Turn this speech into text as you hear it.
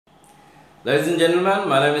Ladies and gentlemen,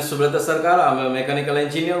 my name is Subrata Sarkar. I am a mechanical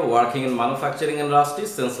engineer working in manufacturing industry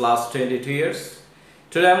since last 22 years.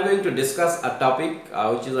 Today I am going to discuss a topic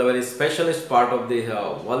which is a very specialist part of the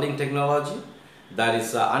welding technology, that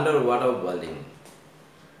is underwater welding.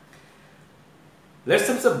 Let's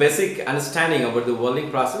have some basic understanding about the welding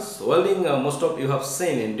process. Welding, most of you have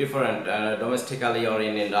seen in different domestically or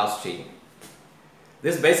in industry.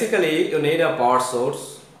 This basically you need a power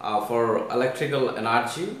source for electrical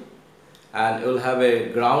energy, and you will have a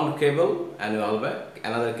ground cable and you will have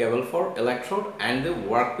another cable for electrode and the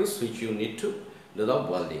workpiece which you need to do the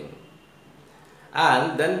welding.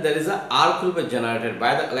 And then there is a arc will be generated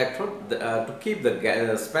by the electrode to keep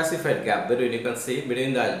the specified gap between, you can see,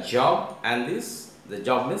 between the job and this. The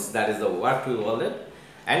job means that is the work to be welded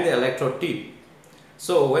and the electrode tip.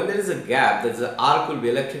 So when there is a gap, there is an arc will be,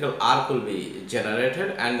 electrical arc will be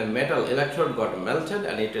generated, and the metal electrode got melted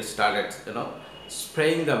and it started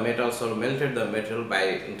spraying the metals or melted the metal by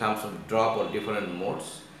in terms of drop or different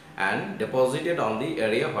modes and deposited on the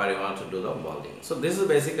area where you want to do the welding. So this is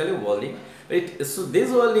basically welding. So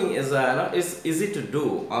this welding is is easy to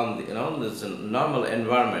do on the, this normal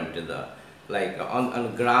environment, like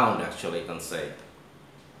on ground actually, you can say.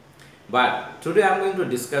 But today I am going to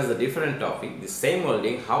discuss the different topic, the same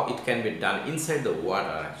welding, how it can be done inside the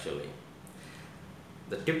water actually.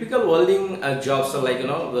 The typical welding jobs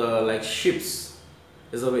are like ships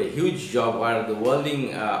is a very huge job where the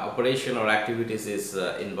welding operation or activities is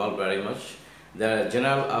involved very much. The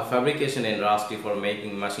general fabrication industry for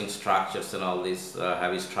making machine structures and all these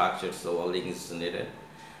heavy structures, so welding is needed.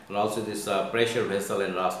 And also this pressure vessel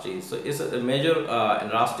industry. So it's a major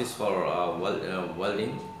industries for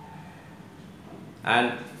welding.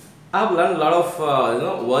 And I've learned a lot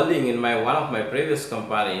of welding in one of my previous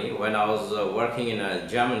company when I was working in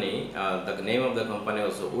Germany. The name of the company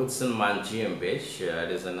was Welding GmbH.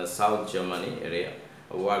 It is in South Germany area.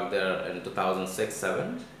 I worked there in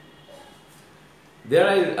 2006-7.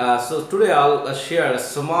 There so today I'll share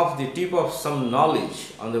some of the tip of some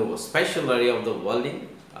knowledge on the special area of the welding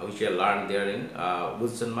which I learned there in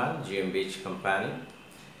Welding GmbH company.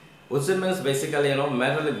 Welding means basically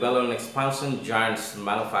metallic balloon expansion joints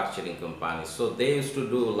manufacturing company. So they used to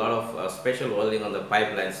do a lot of special welding on the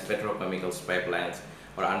pipelines, petrochemicals pipelines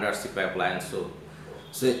or undersea pipelines. So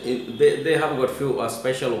they have got few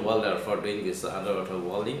special welder for doing this underwater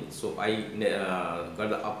welding. So I got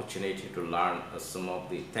the opportunity to learn some of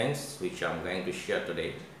the things which I'm going to share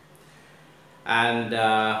today. And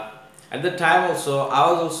at the time also,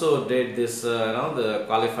 I was also did this, the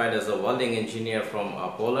qualified as a welding engineer from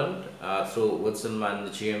Poland through Welding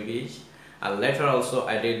GmbH, and later also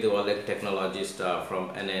I did the welding technologist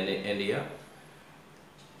from India.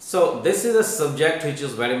 So this is a subject which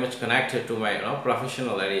is very much connected to my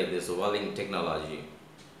professional area, this welding technology.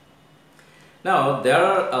 Now there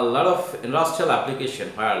are a lot of industrial application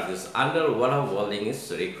where this underwater welding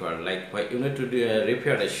is required, like where you need to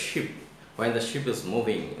repair a ship when the ship is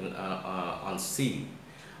moving on sea,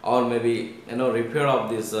 or maybe repair of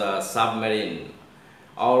this submarine,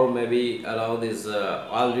 or maybe these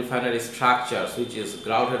oil refinery structures which is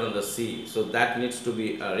grounded on the sea, so that needs to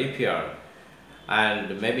be repaired,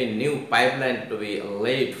 and maybe new pipeline to be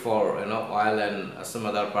laid for oil and some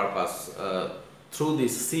other purpose through the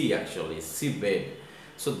sea, actually seabed.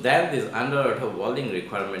 So then this underwater welding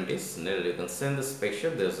requirement is needed. You can see in this picture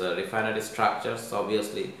there's refinery structures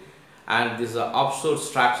obviously, and these are offshore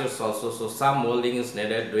structures also, so some welding is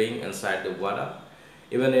needed doing inside the water.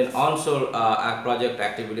 Even in onshore project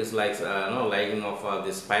activities like laying of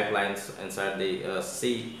these pipelines inside the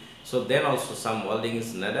sea, so then also some welding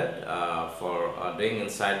is needed for doing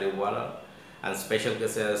inside the water. And special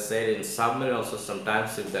cases, as I said, in submarine also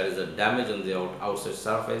sometimes if there is a damage on the outside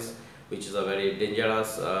surface which is a very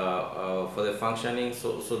dangerous for the functioning,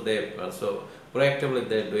 so proactively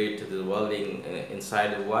they do it, the welding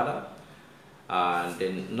inside the water. And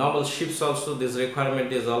in normal ships also this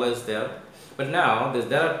requirement is always there. But now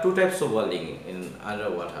there are two types of welding in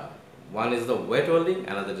underwater. One is the wet welding,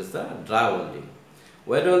 another is the dry welding.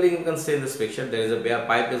 Wet welding, you can see in this picture, there is a bare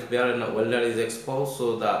pipe is bare and a welder is exposed,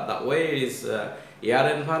 so the way is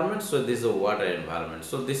air environment, so this is a water environment.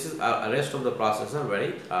 So this is rest of the process are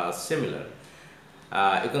very similar.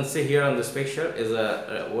 You can see here on this picture is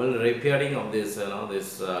a weld repairing of this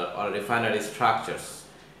or refinery structures.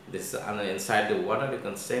 This inside the water, you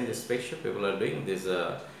can see in this picture people are doing this.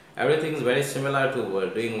 Everything is very similar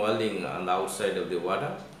to doing welding on the outside of the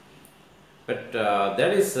water. But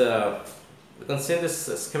there is you can see in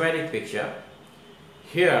this schematic picture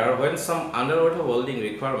here, when some underwater welding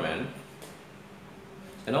requirement,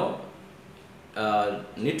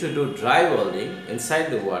 need to do dry welding inside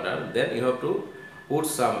the water, then you have to put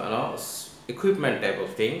some equipment type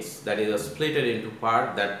of things, that is splitted into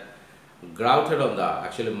part, that grouted on the,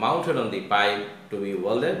 actually mounted on the pipe to be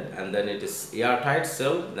welded, and then it is airtight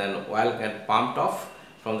sealed, then oil can pumped off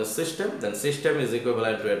from the system, then system is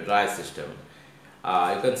equivalent to a dry system.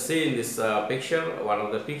 You can see in this picture, one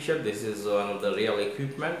of the picture, this is one of the real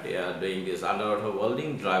equipment doing this underwater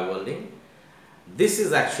welding, dry welding. This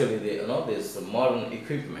is actually the this modern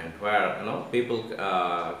equipment where people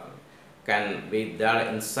can be there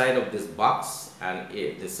inside of this box, and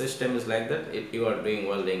the system is like that. You are doing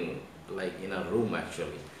welding like in a room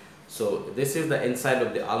actually. So this is the inside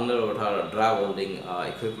of the underwater dry welding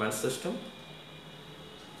equipment system.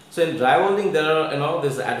 So in dry welding there are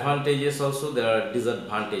there's advantages also, there are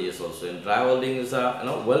disadvantages also. In dry welding is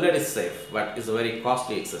welded is safe, but it's a very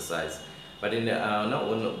costly exercise. But in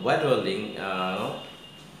when wet welding,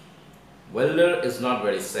 welder is not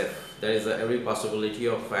very safe. There is every possibility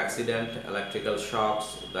of accident, electrical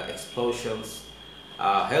shocks, the explosions,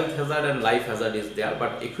 health hazard and life hazard is there.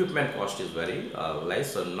 But equipment cost is very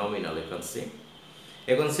less or nominal. You can see.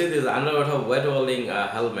 You can see this underwater wet welding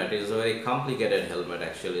helmet is a very complicated helmet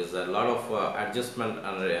actually. There's a lot of adjustment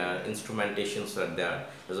and instrumentations are there.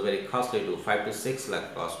 It's very costly to 5 to 6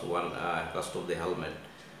 lakh cost cost of the helmet.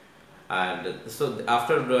 And so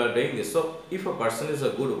after doing this, so if a person is a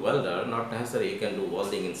good welder, not necessarily he can do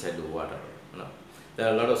welding inside the water. There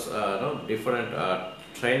are a lot of different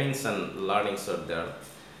trainings and learnings are there.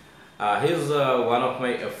 He's one of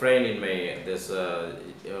my friend in my this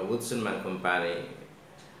Welding company.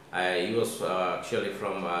 He was actually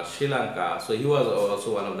from Sri Lanka, so he was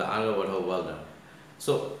also one of the underwater welder.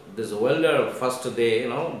 So this welder, first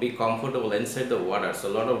they be comfortable inside the water. So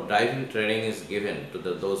a lot of diving training is given to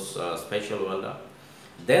those special welder.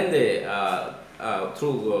 Then they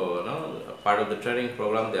through part of the training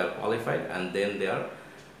program they are qualified, and then they are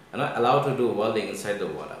allowed to do welding inside the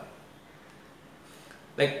water.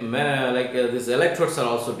 These electrodes are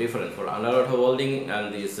also different for underwater welding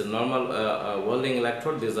and this normal welding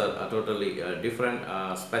electrode. These are totally different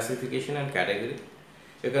specification and category.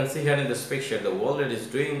 You can see here in this picture the welder is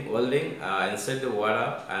doing welding inside the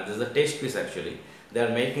water, and this is a test piece actually. They are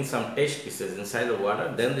making some test pieces inside the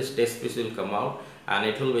water. Then this test piece will come out and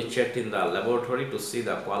it will be checked in the laboratory to see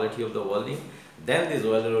the quality of the welding. Then this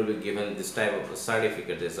welder will be given this type of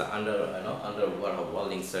certificate. This is underwater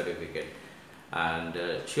welding certificate. And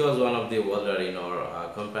she was one of the welder in our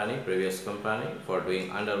previous company, for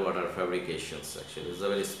doing underwater fabrications actually. It's a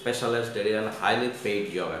very specialized area and highly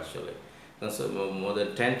paid job actually. So more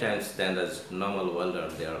than 10 times than as normal welder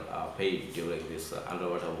they are paid during this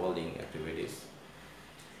underwater welding activities.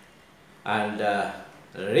 And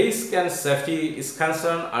risk and safety is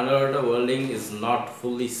concerned, underwater welding is not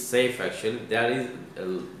fully safe actually. There is,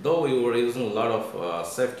 though we were using a lot of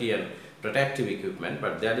safety and protective equipment,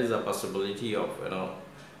 but there is a possibility of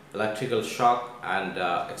electrical shock and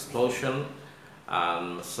explosion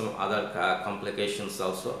and some other complications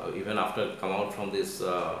also, even after come out from this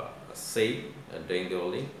sea doing the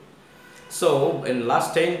welding. So in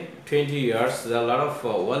last 10-20 years, there are a lot of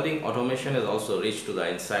welding automation has also reached to the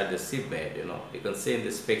inside the seabed. You can see in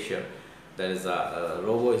this picture there is a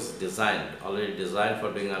robot is already designed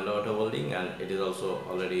for doing underwater welding, and it is also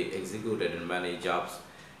already executed in many jobs.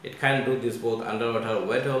 It can do this both underwater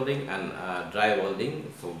wet welding and dry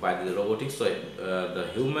welding by the robotics. So the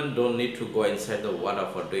human don't need to go inside the water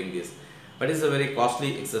for doing this, but it's a very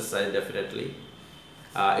costly exercise definitely.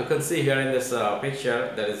 You can see here in this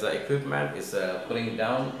picture there is equipment is pulling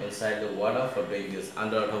down inside the water for doing this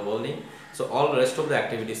underwater welding. So all the rest of the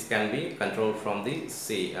activities can be controlled from the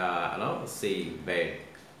sea, sea bed.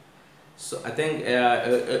 So I think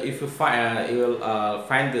if you find you will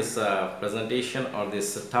find this presentation or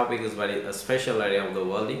this topic is very special area of the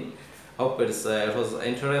welding. Hope it was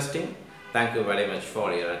interesting. Thank you very much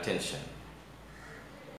for your attention.